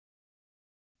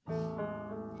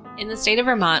In the state of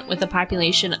Vermont, with a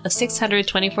population of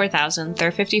 624,000, there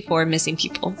are 54 missing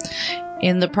people.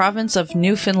 In the province of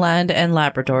Newfoundland and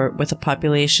Labrador, with a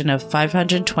population of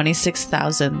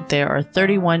 526,000, there are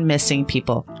 31 missing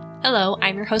people. Hello,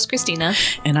 I'm your host, Christina.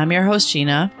 And I'm your host,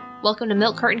 Gina. Welcome to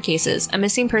Milk Carton Cases, a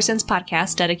missing persons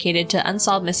podcast dedicated to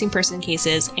unsolved missing person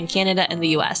cases in Canada and the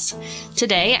U.S.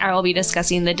 Today, I will be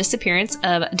discussing the disappearance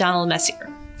of Donald Messier.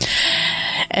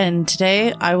 And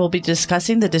today, I will be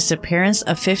discussing the disappearance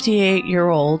of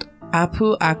 58-year-old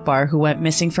Apu Akbar, who went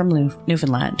missing from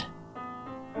Newfoundland.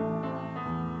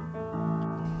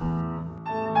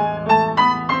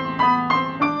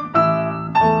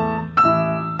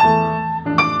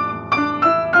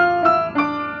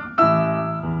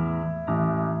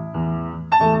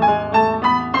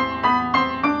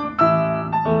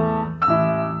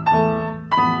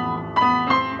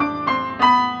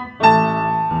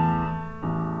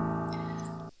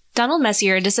 Donald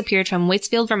Messier disappeared from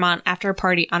Waitsfield, Vermont after a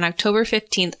party on October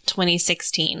 15th,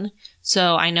 2016.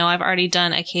 So I know I've already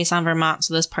done a case on Vermont,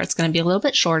 so this part's going to be a little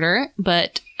bit shorter,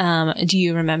 but do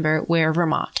you remember where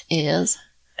Vermont is?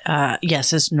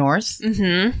 Yes, it's north.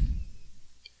 Mm-hmm.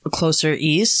 Closer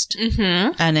east.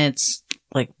 Mm-hmm. And it's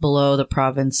like below the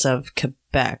province of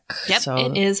Quebec. Yep, so,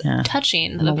 it is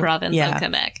touching the province of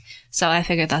Quebec. So I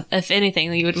figured that, if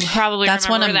anything, you would probably remember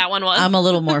where that one was. I'm a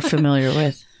little more familiar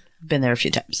with. Been there a few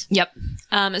times. Yep.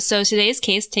 So today's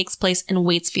case takes place in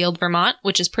Waitsfield, Vermont,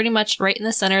 which is pretty much right in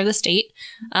the center of the state.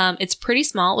 It's pretty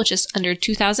small, which is under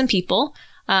 2,000 people.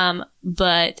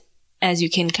 But as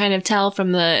you can kind of tell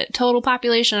from the total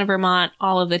population of Vermont,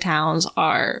 all of the towns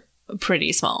are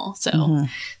pretty small. So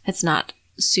it's not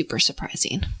super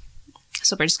surprising.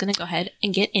 So we're just going to go ahead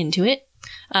and get into it.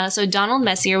 So Donald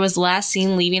Messier was last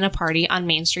seen leaving a party on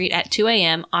Main Street at 2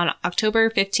 a.m. on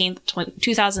October 15th,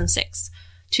 2006.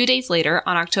 2 days later,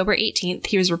 on October 18th,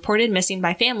 he was reported missing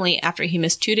by family after he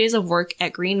missed 2 days of work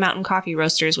at Green Mountain Coffee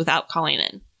Roasters without calling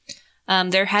in.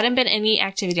 There hadn't been any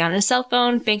activity on his cell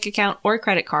phone, bank account, or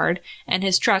credit card, and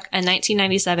his truck, a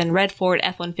 1997 red Ford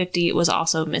F-150, was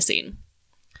also missing.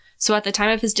 So at the time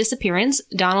of his disappearance,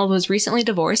 Donald was recently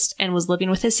divorced and was living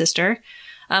with his sister.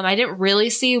 I didn't really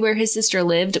see where his sister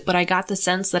lived, but I got the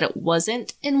sense that it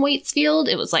wasn't in Waitsfield.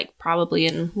 It was probably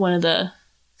in one of the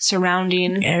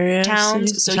surrounding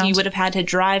towns, so he would have had to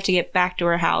drive to get back to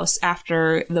her house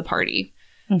after the party.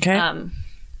 Okay.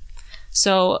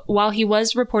 So while he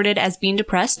was reported as being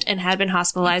depressed and had been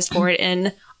hospitalized for it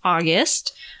in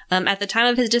August, at the time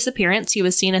of his disappearance, he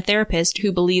was seeing a therapist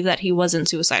who believed that he wasn't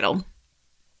suicidal.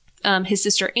 His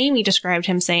sister Amy described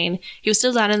him saying he was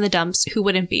still down in the dumps, who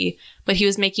wouldn't be, but he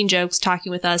was making jokes,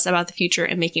 talking with us about the future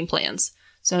and making plans.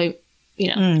 So,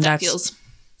 that feels...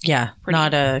 Yeah,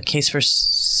 not a case for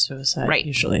suicide, right.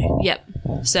 Usually. Yep.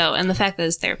 So, and the fact that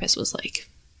his therapist was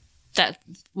that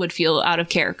would feel out of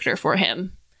character for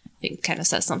him, I think kind of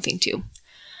says something too.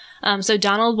 So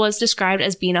Donald was described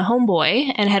as being a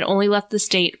homeboy and had only left the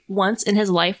state once in his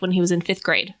life when he was in 5th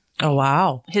grade. Oh,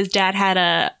 wow. His dad had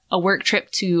a work trip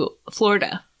to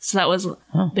Florida. So that was,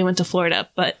 they went to Florida,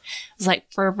 but it was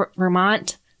for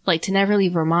Vermont, to never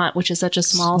leave Vermont, which is such a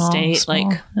small state,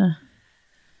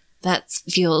 that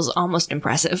feels almost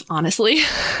impressive, honestly.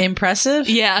 Impressive?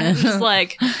 Yeah. Just I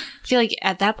feel like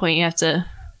at that point you have to...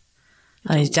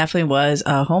 He definitely was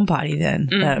a homebody then.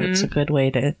 Mm-hmm. That's a good way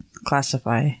to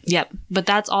classify. Yep. But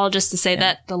that's all just to say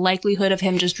that the likelihood of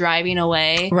him just driving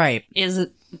away is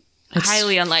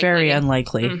highly unlikely. Very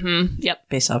unlikely. Mm-hmm. Yep.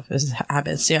 Based off his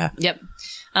habits, yeah. Yep.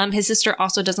 His sister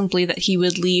also doesn't believe that he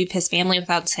would leave his family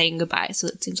without saying goodbye. So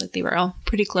it seems like they were all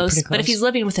pretty close. But if he's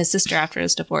living with his sister after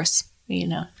his divorce,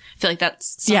 I feel like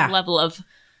that's some level of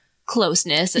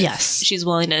closeness. Yes. She's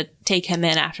willing to take him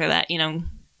in after that,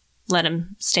 let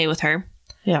him stay with her.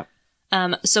 Yeah.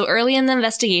 So early in the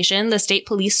investigation, the state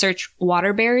police searched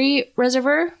Waterbury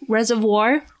Reservoir,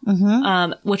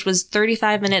 which was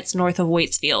 35 minutes north of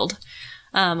Waitsfield.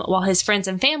 While his friends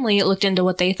and family looked into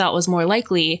what they thought was more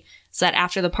likely, is that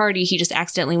after the party, he just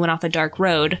accidentally went off a dark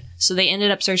road. So they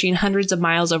ended up searching hundreds of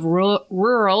miles of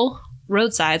rural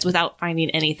roadsides without finding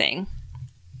anything.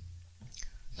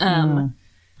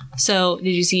 So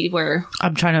did you see where?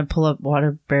 I'm trying to pull up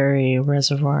Waterbury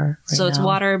Reservoir. So it's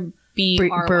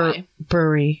Waterbury.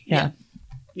 Bury. Yeah.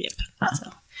 Yep.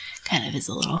 So kind of is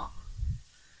a little.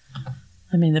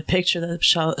 The picture that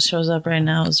shows up right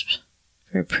now is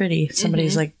very pretty.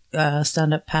 Somebody's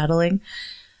stand up paddling.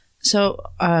 So,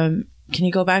 can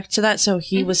you go back to that? So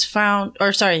he was found,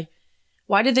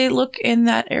 why did they look in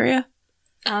that area?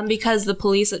 Because the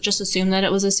police just assumed that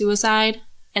it was a suicide.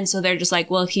 And so they're just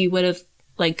well, if he would have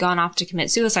gone off to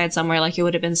commit suicide somewhere, it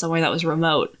would have been somewhere that was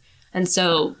remote. And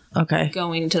so Okay.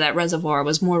 going to that reservoir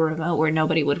was more remote where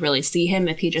nobody would really see him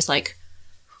if he just like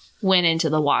went into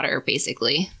the water,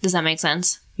 basically. Does that make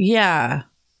sense? Yeah.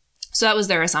 So that was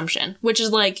their assumption, which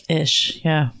is like, Ish.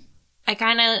 Yeah. I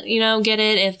kind of, get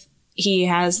it if he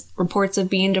has reports of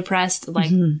being depressed.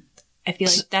 Like, I feel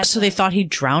like that's... So they thought he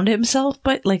drowned himself,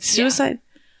 but like suicide?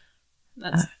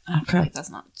 That's, I feel like that's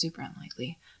not super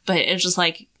unlikely. But it's just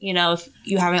like, if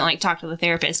you haven't like talked to the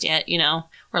therapist yet,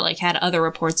 or like had other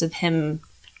reports of him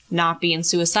not being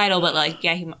suicidal, but like,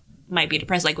 yeah, he might be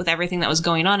depressed, like with everything that was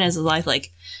going on in his life.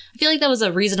 Like, I feel like that was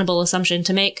a reasonable assumption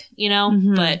to make,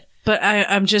 but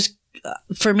I'm just,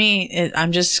 for me,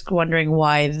 I'm just wondering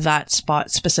why that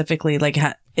spot specifically, like,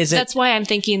 is it? That's why I'm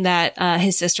thinking that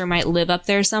his sister might live up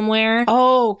there somewhere.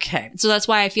 Okay. So that's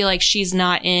why I feel like she's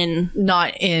not in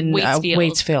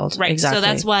Waitsfield. Right. Exactly. So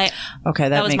that's why. Okay.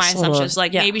 That was my makes a assumption. little- It's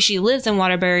like yeah. maybe she lives in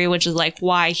Waterbury, which is like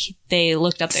why they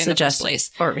looked up there in the first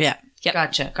place. Or, yeah. Yep.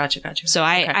 Gotcha. So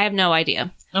I have no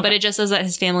idea. Okay. But it just says that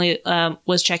his family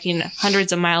was checking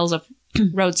hundreds of miles of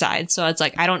roadside. So it's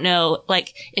like, I don't know,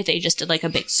 like, if they just did like a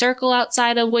big circle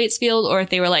outside of Waitsfield or if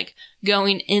they were like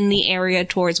going in the area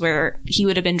towards where he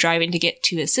would have been driving to get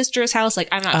to his sister's house. Like,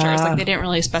 I'm not sure. It's like they didn't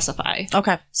really specify.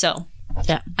 Okay. So,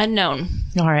 Yeah. unknown.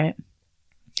 All right.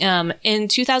 In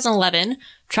 2011,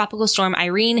 Tropical Storm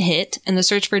Irene hit and the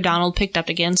search for Donald picked up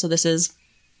again. So this is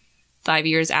 5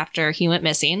 years after he went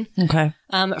missing. Okay.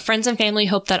 Friends and family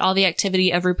hoped that all the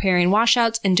activity of repairing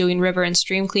washouts and doing river and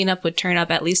stream cleanup would turn up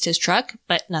at least his truck,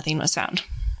 but nothing was found.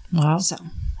 Wow. So,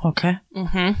 Okay.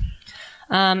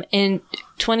 in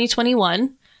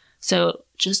 2021, so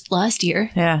just last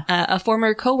year, Yeah. a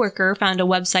former coworker found a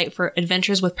website for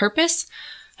Adventures with Purpose.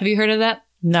 Have you heard of that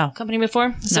No. company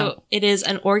before? So it is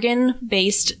an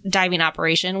Oregon-based diving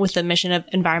operation with the mission of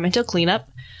environmental cleanup.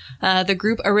 The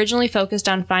group originally focused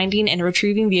on finding and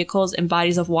retrieving vehicles in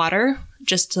bodies of water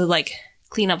just to like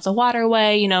clean up the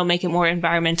waterway, make it more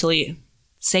environmentally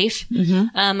safe.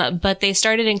 But they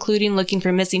started including looking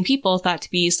for missing people thought to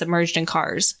be submerged in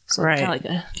cars. So Right. kind of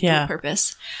like a Yeah. dual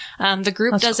purpose. The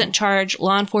group That's doesn't cool. charge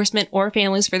law enforcement or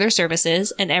families for their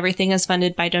services, and everything is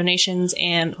funded by donations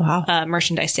and Wow.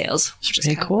 merchandise sales, which is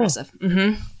pretty kind of cool.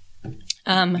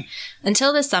 impressive.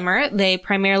 Until this summer, they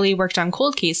primarily worked on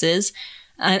cold cases.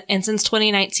 And since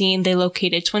 2019, they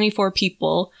located 24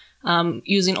 people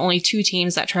using only 2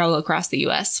 teams that travel across the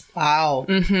U.S. Wow.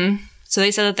 So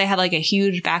they said that they had like a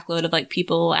huge backload of like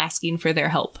people asking for their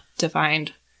help to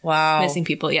find Wow. missing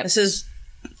people. Yep. This is,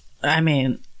 I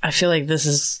feel like this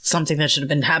is something that should have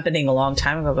been happening a long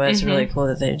time ago, but it's really cool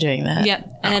that they're doing that.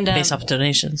 Yep. And based off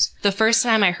donations. the first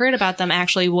time I heard about them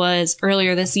actually was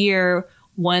earlier this year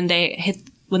when they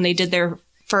did their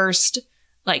first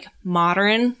like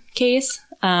modern case.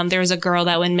 There was a girl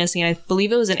that went missing. I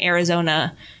believe it was in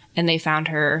Arizona, and they found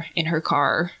her in her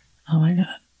car. Oh my God.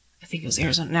 I think it was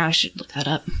Arizona. Now I should look that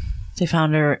up. They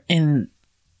found her in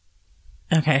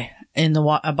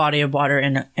a body of water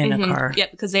in a car.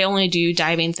 Yep, because they only do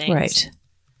diving things. Right.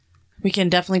 We can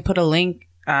definitely put a link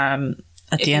at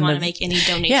If the you end want of to make any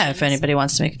donations. Yeah, if anybody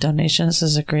wants to make a donation, this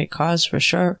is a great cause for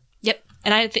sure. Yep.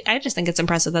 And I just think it's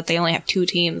impressive that they only have 2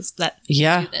 teams that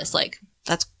Yeah. do this. Like,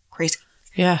 that's crazy.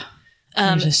 Yeah.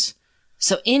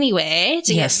 So anyway,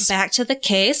 to Yes. get back to the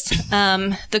case,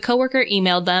 the coworker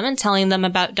emailed them and telling them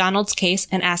about Donald's case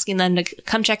and asking them to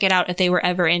come check it out if they were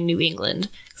ever in New England,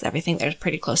 because everything there's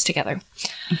pretty close together.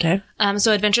 Okay.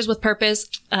 So Adventures with Purpose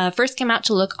first came out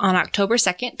to look on October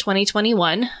 2nd,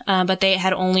 2021, but they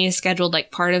had only scheduled like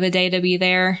part of a day to be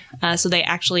there. So they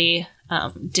actually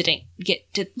didn't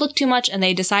get to look too much, and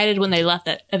they decided when they left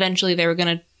that eventually they were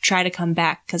going to try to come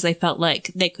back because they felt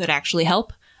like they could actually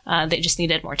help. They just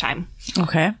needed more time.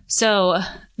 Okay. So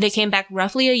they came back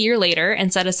roughly a year later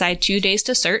and set aside 2 days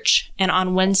to search. And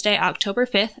on Wednesday, October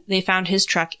 5th, they found his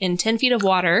truck in 10 feet of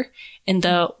water in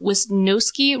the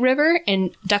Wisnoski River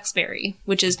in Duxbury,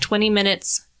 which is 20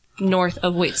 minutes north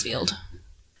of Waitsfield.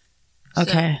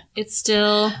 Okay. So it's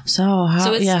still... So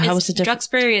how was the difference?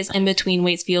 Duxbury is in between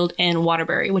Waitsfield and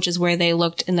Waterbury, which is where they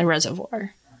looked in the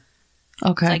reservoir.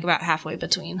 Okay. It's like about halfway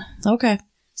between. Okay.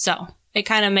 So it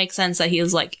kind of makes sense that he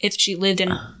was like, if she lived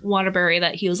in Waterbury,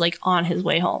 that he was like on his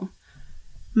way home.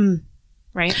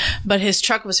 Right? But his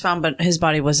truck was found, but his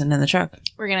body wasn't in the truck.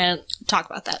 We're going to talk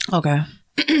about that. Okay.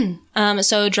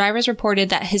 So drivers reported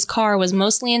that his car was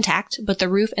mostly intact, but the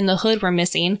roof and the hood were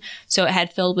missing. So it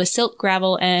had filled with silt,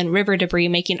 gravel, and river debris,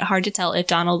 making it hard to tell if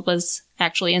Donald was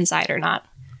actually inside or not.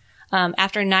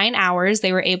 After 9 hours,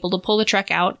 they were able to pull the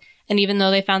truck out. And even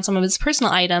though they found some of his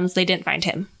personal items, they didn't find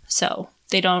him. So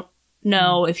they don't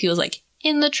know if he was like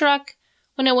in the truck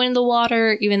when it went in the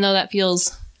water, even though that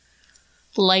feels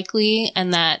likely,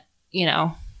 and that you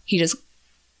know, he just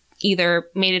either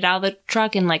made it out of the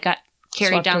truck and like got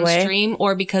carried Swept downstream,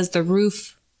 or because the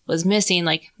roof was missing,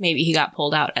 like maybe he got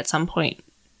pulled out at some point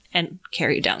and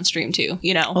carried downstream too,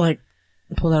 you know? Like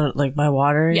pulled out like by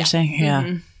water, Yeah. you're saying? Yeah.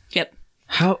 Mhm. Yep.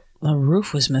 How the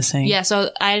roof was missing. Yeah,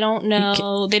 so I don't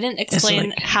know. They didn't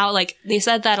explain like- how, like, they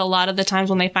said that a lot of the times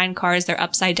when they find cars, they're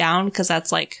upside down because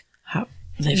that's like, How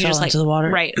they you're fell just into like, the water.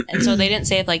 right. And so they didn't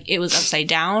say if like it was upside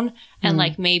down and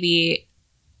like maybe,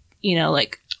 you know,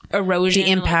 like erosion.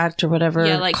 The impact or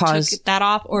whatever like caused took that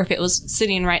off, or if it was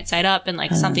sitting right side up and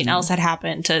like something else had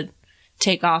happened to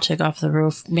take off. the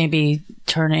roof, maybe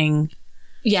turning.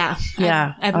 Yeah.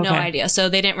 Yeah, I have no okay. idea. So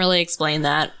they didn't really explain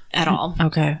that at all.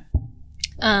 Okay.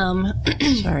 Um,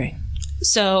 Sorry.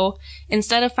 So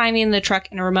instead of finding the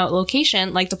truck in a remote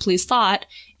location, like the police thought,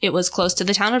 it was close to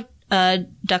the town of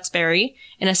Duxbury,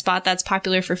 in a spot that's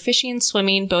popular for fishing,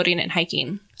 swimming, boating, and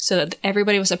hiking. So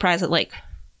everybody was surprised that like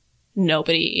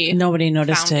nobody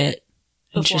noticed found it. it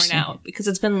before Interesting. now, because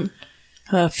it's been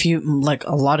A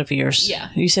lot of years. Yeah.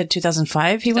 You said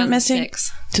 2005 he went missing?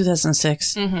 2006.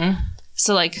 2006.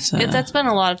 So like that's been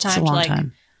a lot of It's a time to long like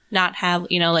time. not have,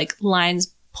 you know, like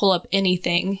lines pull up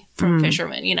anything from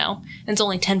fishermen, you know, and it's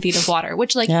only 10 feet of water,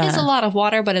 which like Yeah. is a lot of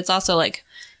water, but it's also like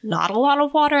not a lot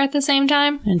of water at the same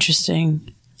time.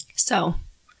 Interesting. So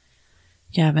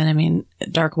Yeah, but I mean,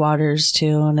 dark waters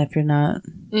too, and if you're not...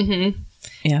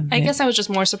 Yeah. I guess I was just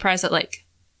more surprised that like,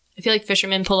 I feel like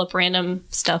fishermen pull up random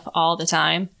stuff all the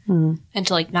time, and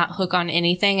to like not hook on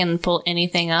anything and pull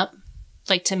anything up.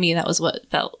 Like to me, that was what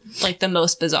felt like the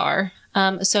most bizarre.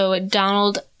 So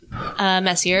Donald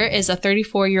Messier is a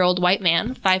 34-year-old white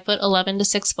man, 5'11" to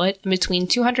 6 foot, and between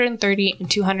 230 and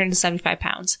 275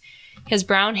 pounds. He has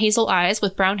brown hazel eyes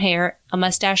with brown hair, a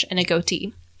mustache, and a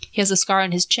goatee. He has a scar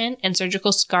on his chin and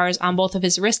surgical scars on both of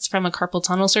his wrists from a carpal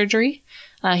tunnel surgery.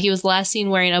 He was last seen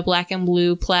wearing a black and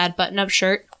blue plaid button-up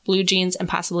shirt, blue jeans, and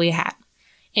possibly a hat.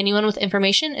 Anyone with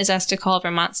information is asked to call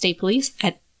Vermont State Police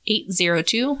at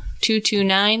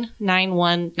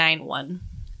 802-229-9191.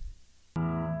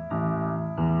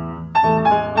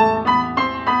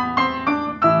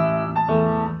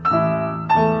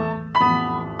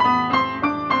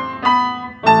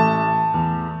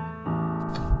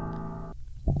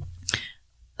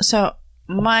 So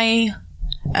my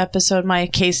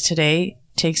case today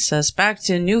takes us back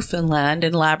to Newfoundland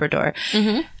and Labrador.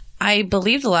 I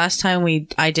believe the last time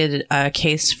I did a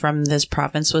case from this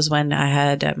province was when I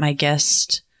had my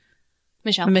guest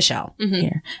Michelle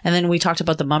here, and then we talked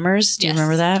about the mummers. Do you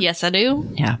remember that? Yes, I do.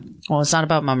 Yeah. Well, it's not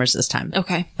about mummers this time.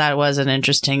 Okay. That was an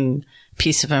interesting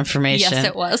piece of information. Yes,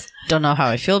 it was. Don't know how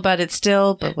I feel about it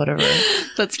still, but whatever.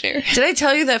 That's fair. Did I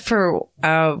tell you that for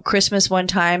Christmas one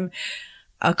time,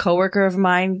 a coworker of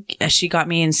mine, she got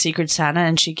me in Secret Santa,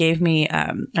 and she gave me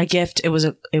a gift. It was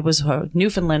a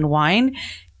Newfoundland wine,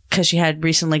 because she had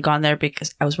recently gone there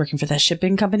because I was working for that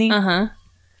shipping company.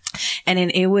 And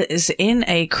it was in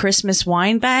a Christmas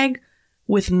wine bag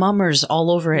with mummers all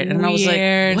over it. And I was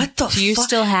like, what the Do you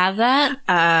still have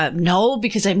that? no,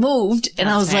 because I moved, and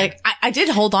I was like, I did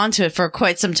hold on to it for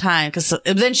quite some time, because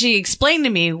then she explained to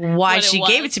me why What it she was.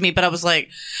 gave it to me, but I was like,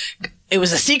 it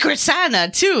was a Secret Santa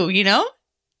too, you know?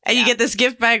 And you get this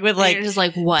gift bag with like You're just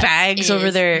like, what bags over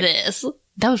is there. This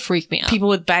that would freak me out. People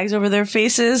with bags over their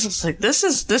faces. It's like, this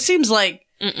seems like,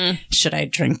 should I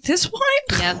drink this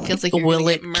wine? Yeah, it feels like you're Will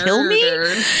gonna it get kill me?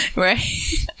 murdered. Right.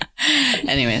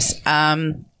 Anyways,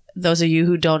 those of you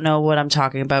who don't know what I'm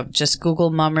talking about, just Google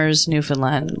Mummers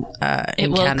Newfoundland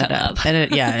in will Canada, come up.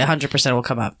 and 100% will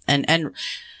come up. And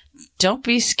don't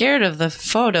be scared of the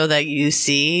photo that you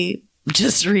see.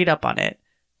 Just read up on it.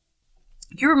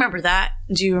 You remember that?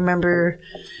 Do you remember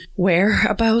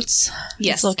whereabouts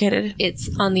Yes. it's located? It's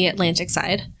on the Atlantic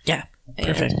side. Yeah,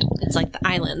 perfect. And it's like the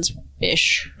islands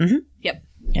ish. Yep.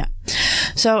 Yeah.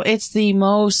 So it's the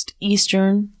most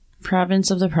eastern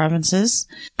province of the provinces.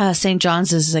 St.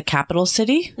 John's is the capital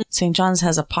city. St. John's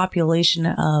has a population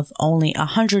of only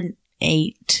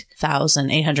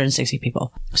 108,860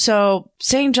 people. So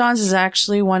St. John's is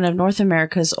actually one of North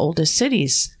America's oldest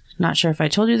cities. Not sure if I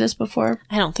told you this before.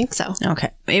 I don't think so. Okay.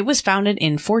 It was founded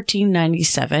in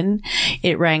 1497.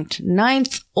 It ranked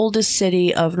 9th oldest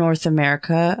city of North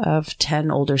America of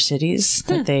 10 older cities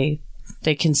that they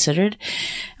considered.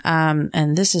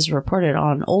 And this is reported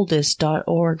on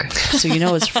oldest.org. So you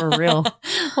know it's for real.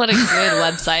 What a good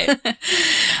website.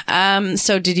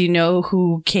 So did you know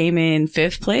who came in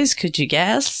 5th place? Could you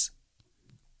guess?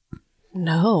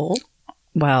 No.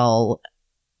 Well,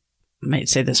 I might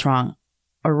say this wrong.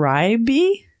 Oribe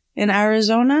in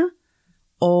Arizona.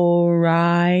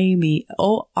 Oribe.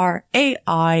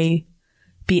 Oraibi.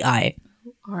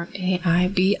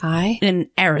 Raibi. in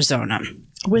Arizona,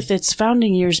 with its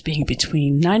founding years being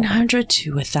between 900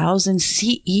 to 1000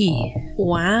 CE.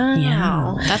 Wow.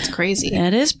 Yeah. That's crazy.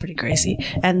 It is pretty crazy.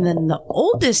 And then the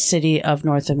oldest city of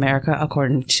North America,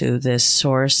 according to this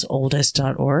source,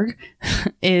 oldest.org,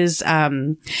 is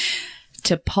Tepoztlan,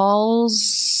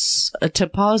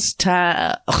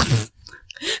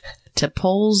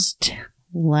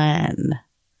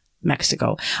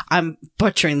 Mexico. I'm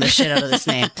butchering the shit out of this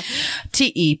name.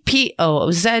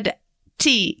 Tepoztlan.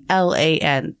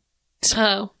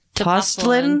 Oh.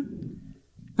 Tepoztlan.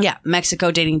 Yeah, Mexico,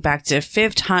 dating back to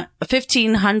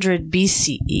 1500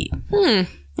 BCE.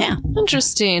 Yeah.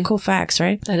 Interesting. Cool facts,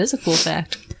 right? That is a cool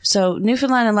fact. So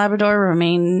Newfoundland and Labrador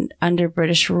remained under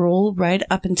British rule right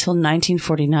up until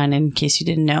 1949. In case you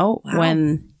didn't know,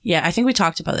 Wow. I think we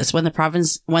talked about this when the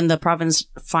province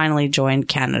finally joined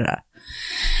Canada.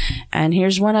 And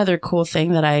here's one other cool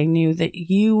thing that I knew that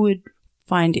you would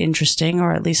find interesting,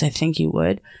 or at least I think you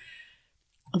would.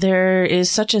 There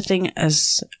is such a thing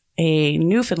as a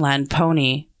Newfoundland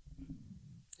pony.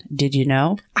 Did you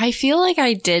know? I feel like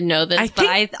I did know this, but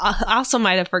I also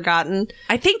might have forgotten.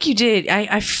 I think you did.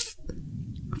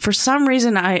 For some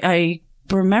reason, I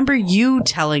remember you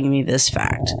telling me this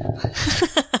fact.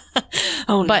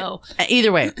 Oh, But no.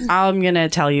 either way, I'm going to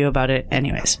tell you about it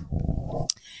anyways.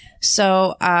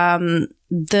 So,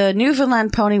 the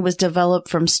Newfoundland pony was developed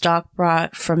from stock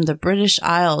brought from the British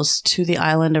Isles to the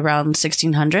island around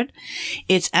 1600.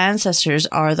 Its ancestors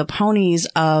are the ponies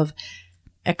of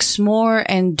Exmoor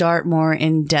and Dartmoor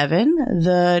in Devon,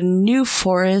 the New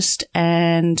Forest,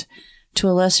 and to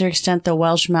a lesser extent the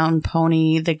Welsh Mountain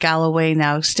Pony, the Galloway,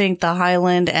 now extinct, the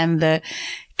Highland, and the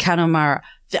Connemara.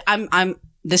 I'm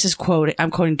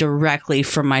quoting directly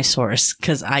from my source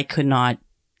because I don't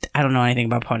know anything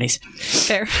about ponies.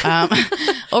 Fair.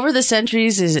 Over the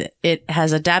centuries, it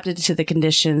has adapted to the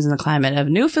conditions and the climate of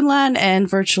Newfoundland and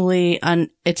is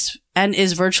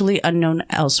virtually unknown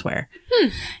elsewhere.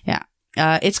 Yeah.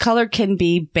 Its color can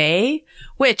be bay,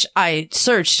 which I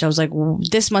searched. I was like,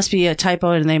 this must be a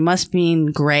typo and they must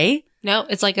mean gray. No,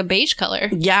 it's like a beige color.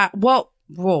 Yeah. Well,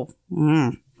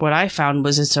 what I found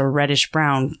was it's a reddish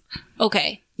brown.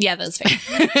 Okay. Yeah, that's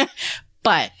fair.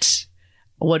 But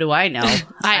what do I know?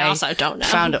 I also don't know.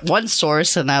 Found one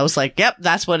source and I was like, yep,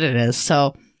 that's what it is.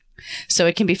 So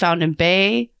it can be found in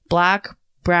bay, black,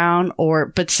 brown,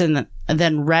 and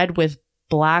then red with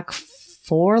black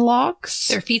forelocks.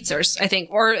 Their feet, I think,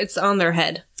 or it's on their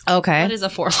head. Okay. What is a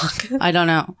forelock? I don't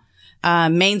know.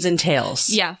 Manes and tails.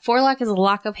 Yeah, forelock is a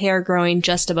lock of hair growing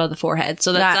just above the forehead.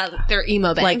 So that's their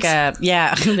emo bangs. Their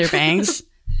bangs.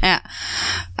 Yeah.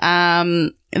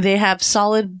 They have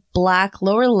solid black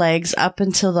lower legs up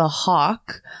until the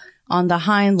hock on the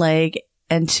hind leg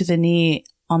and to the knee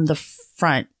on the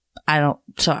front.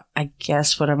 So I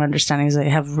guess what I'm understanding is they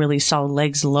have really solid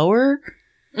legs lower.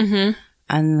 Mm-hmm.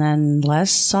 And then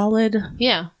less solid.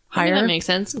 Yeah. Higher. I think that makes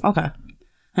sense. Okay.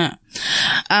 Huh.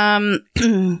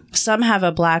 Some have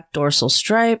a black dorsal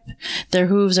stripe. Their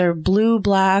hooves are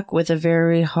blue-black with a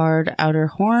very hard outer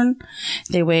horn.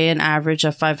 They weigh an average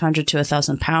of 500 to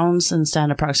 1,000 pounds and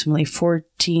stand approximately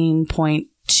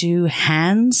 14.2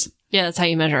 hands. Yeah, that's how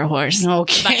you measure a horse.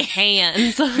 Okay. By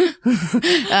hands.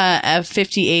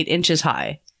 58 inches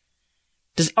high.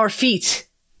 Or feet.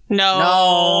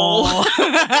 No.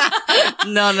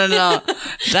 No.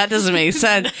 That doesn't make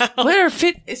sense. What are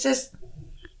it says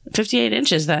 58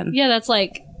 inches then. Yeah, that's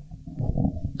like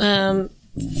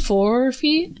 4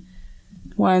 feet.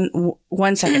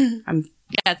 One second.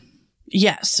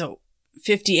 Yeah. So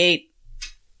 58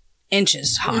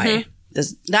 inches high. Mm-hmm.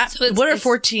 Does that? So what are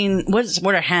 14?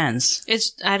 What are hands?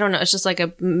 I don't know. It's just like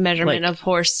a measurement of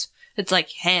horse. It's like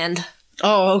hand.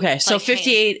 Oh, okay. So Like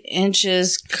 58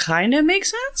 inches kind of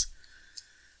makes sense.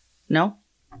 No.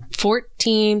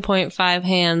 14.5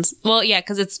 hands. Well, yeah,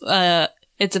 because it's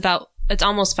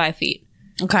almost 5 feet.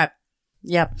 Okay.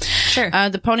 Yep. Sure.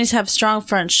 The ponies have strong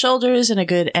front shoulders and a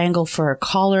good angle for a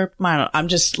collar. I'm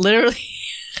just literally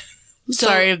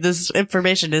sorry if this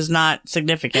information is not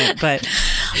significant, but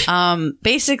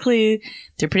basically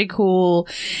they're pretty cool.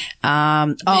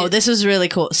 This is really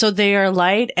cool. So they are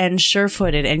light and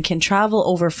sure-footed and can travel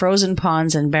over frozen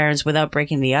ponds and barrens without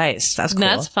breaking the ice. That's cool.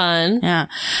 That's fun. Yeah.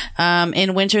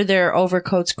 In winter, their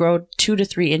overcoats grow 2 to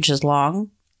 3 inches long.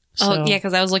 Oh, yeah,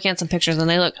 because I was looking at some pictures and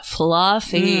they look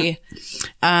fluffy.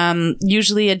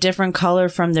 Usually a different color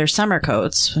from their summer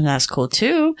coats. And that's cool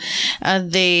too.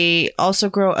 They also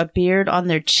grow a beard on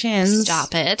their chins.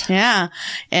 Stop it. Yeah.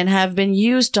 And have been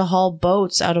used to haul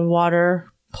boats out of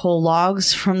water pull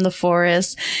logs from the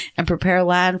forest, and prepare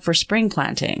land for spring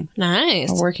planting.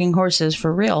 Nice. Working horses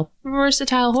for real.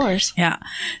 Versatile horse. Yeah.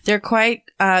 They're quite,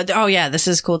 this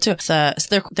is cool too. So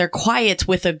they're quiet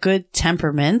with a good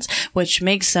temperament, which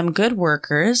makes them good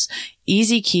workers,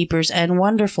 easy keepers, and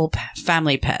wonderful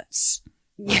family pets.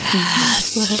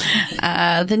 Yes.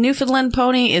 The Newfoundland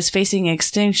pony is facing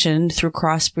extinction through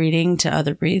crossbreeding to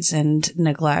other breeds and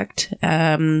neglect.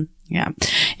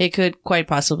 It could quite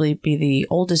possibly be the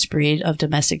oldest breed of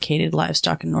domesticated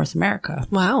livestock in North America.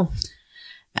 Wow.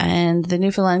 And the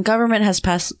Newfoundland government has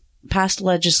passed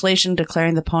legislation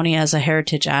declaring the pony as a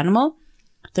heritage animal.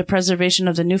 The preservation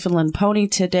of the Newfoundland pony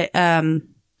today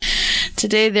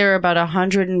there are about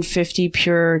 150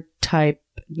 pure type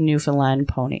Newfoundland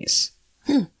ponies.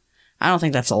 I don't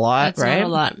think that's a lot, right? That's not a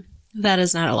lot. That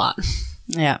is not a lot.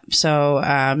 Yeah. So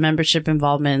membership,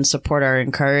 involvement, and support are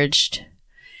encouraged,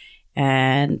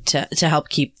 and to help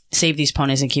save these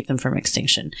ponies and keep them from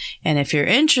extinction. And if you're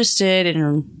interested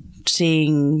in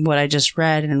seeing what I just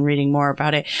read and reading more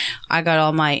about it, I got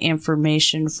all my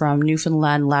information from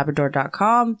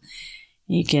newfoundlandlabrador.com.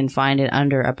 You can find it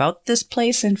under About This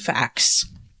Place and Facts.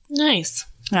 Nice.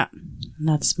 Yeah. And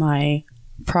that's my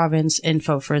province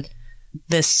info for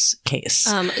this case.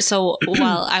 So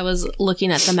while I was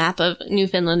looking at the map of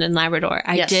Newfoundland and Labrador,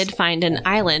 I did find an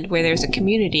island where there's a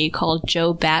community called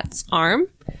Joe Bat's Arm.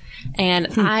 And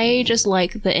I just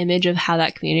like the image of how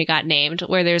that community got named,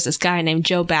 where there's this guy named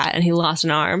Joe Bat and he lost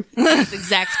an arm. That's the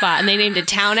exact spot. And they named a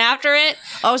town after it.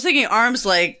 I was thinking arms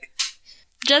like...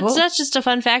 That's just a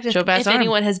fun fact. If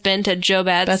anyone has been to Joe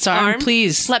Bat's Arm,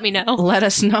 please let me know. Let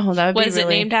us know. That would what be is it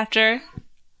named after?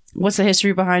 What's the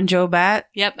history behind Joe Bat?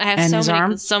 Yep, I have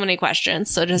so many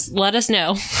questions. So just let us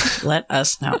know. Let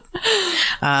us know.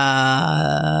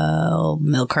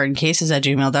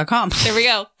 milkcartoncases@gmail.com. There we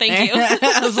go. Thank you.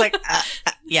 I was like,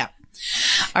 yeah.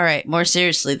 All right. More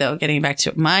seriously, though, getting back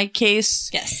to my case.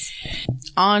 Yes.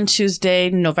 On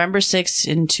Tuesday, November 6th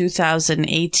in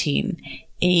 2018,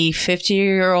 a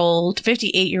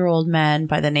 58-year-old man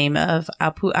by the name of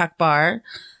Apu Akbar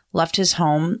left his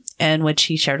home, in which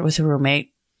he shared with a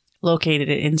roommate, located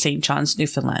in St. John's,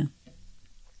 Newfoundland.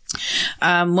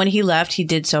 When he left, he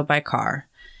did so by car.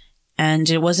 And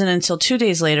it wasn't until 2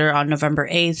 days later, on November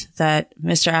 8th, that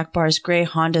Mr. Akbar's gray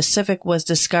Honda Civic was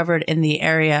discovered in the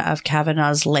area of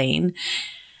Kavanagh's Lane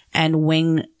and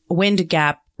Wind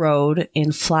Gap Road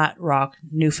in Flat Rock,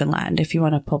 Newfoundland. If you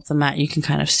want to pull up the map, you can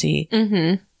kind of see.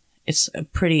 Mm-hmm. It's a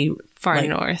pretty far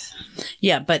north.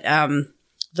 Yeah, but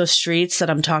the streets that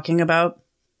I'm talking about.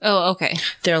 Oh, okay.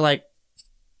 They're like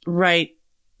right.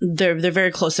 They're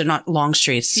very close. They're not long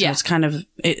streets. So it's kind of,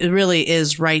 it really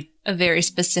is right. A very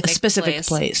specific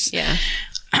place. Yeah.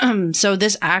 So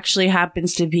this actually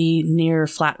happens to be near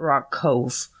Flat Rock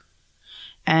Cove.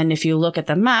 And if you look at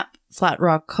the map, Flat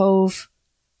Rock Cove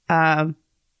kind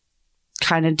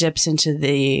of dips into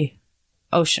the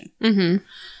ocean. Mm-hmm.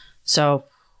 So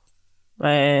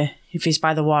if he's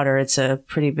by the water, it's a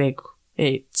pretty big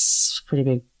piece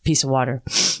of water.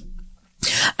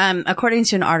 According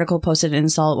to an article posted in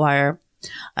Saltwire,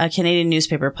 a Canadian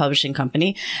newspaper publishing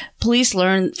company, police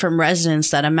learned from residents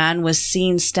that a man was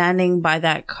seen standing by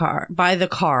the car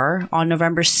on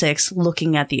November 6th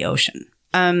looking at the ocean.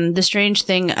 The strange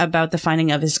thing about the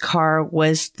finding of his car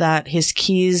was that his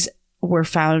keys were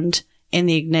found in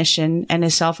the ignition and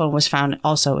his cell phone was found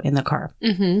also in the car.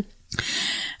 Mm-hmm.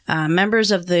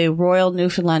 Members of the Royal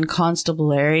Newfoundland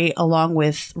Constabulary, along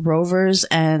with rovers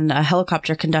and a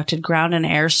helicopter, conducted ground and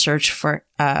air search for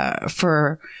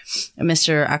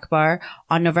Mr. Akbar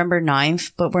on November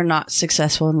 9th, but were not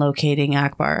successful in locating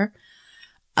Akbar.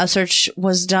 A search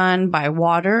was done by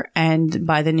water and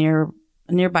by the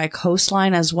nearby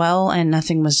coastline as well, and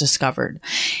nothing was discovered.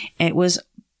 It was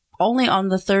only on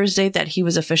the Thursday that he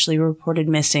was officially reported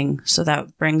missing, so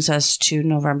that brings us to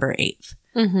November 8th.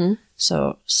 Mm-hmm.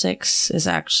 So 6 was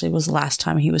the last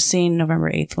time he was seen,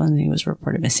 November 8th when he was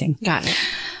reported missing. Got it.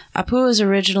 Apu is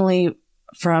originally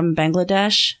from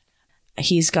Bangladesh.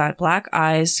 He's got black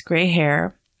eyes, gray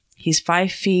hair. He's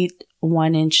 5 feet,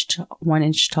 1 inch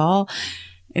tall.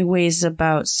 It weighs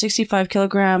about 65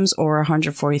 kilograms or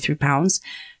 143 pounds.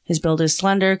 His build is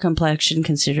slender, complexion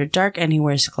considered dark, and he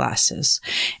wears glasses.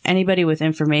 Anybody with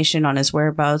information on his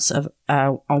whereabouts of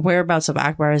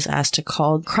Akbar is asked to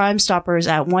call Crime Stoppers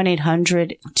at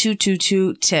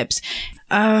 1-800-222-TIPS.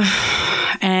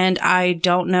 And I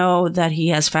don't know that he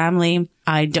has family.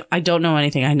 I don't know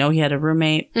anything. I know he had a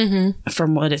roommate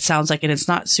from what it sounds like, and it's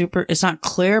not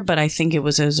clear, but I think it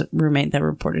was his roommate that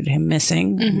reported him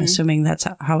missing. Mm-hmm. I'm assuming that's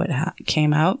how it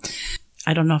came out.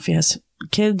 I don't know if he has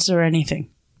kids or anything.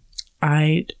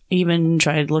 I even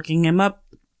tried looking him up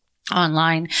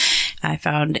online. I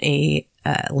found a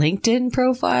LinkedIn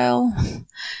profile,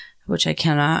 which I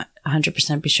cannot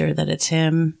 100% be sure that it's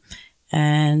him,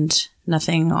 and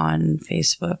nothing on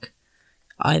Facebook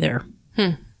either.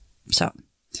 So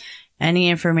any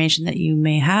information that you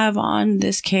may have on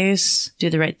this case, do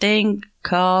the right thing,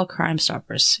 call Crime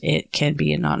Stoppers. It can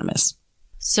be anonymous.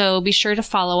 So be sure to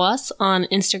follow us on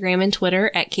Instagram and Twitter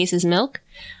at Cases Milk.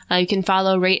 You can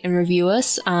follow, rate, and review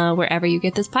us wherever you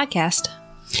get this podcast.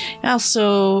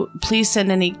 Also, please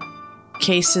send any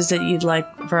cases that you'd like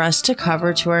for us to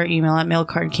cover to our email at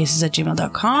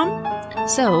mailcardcases@gmail.com.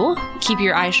 So keep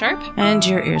your eyes sharp and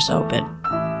your ears open.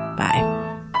 Bye.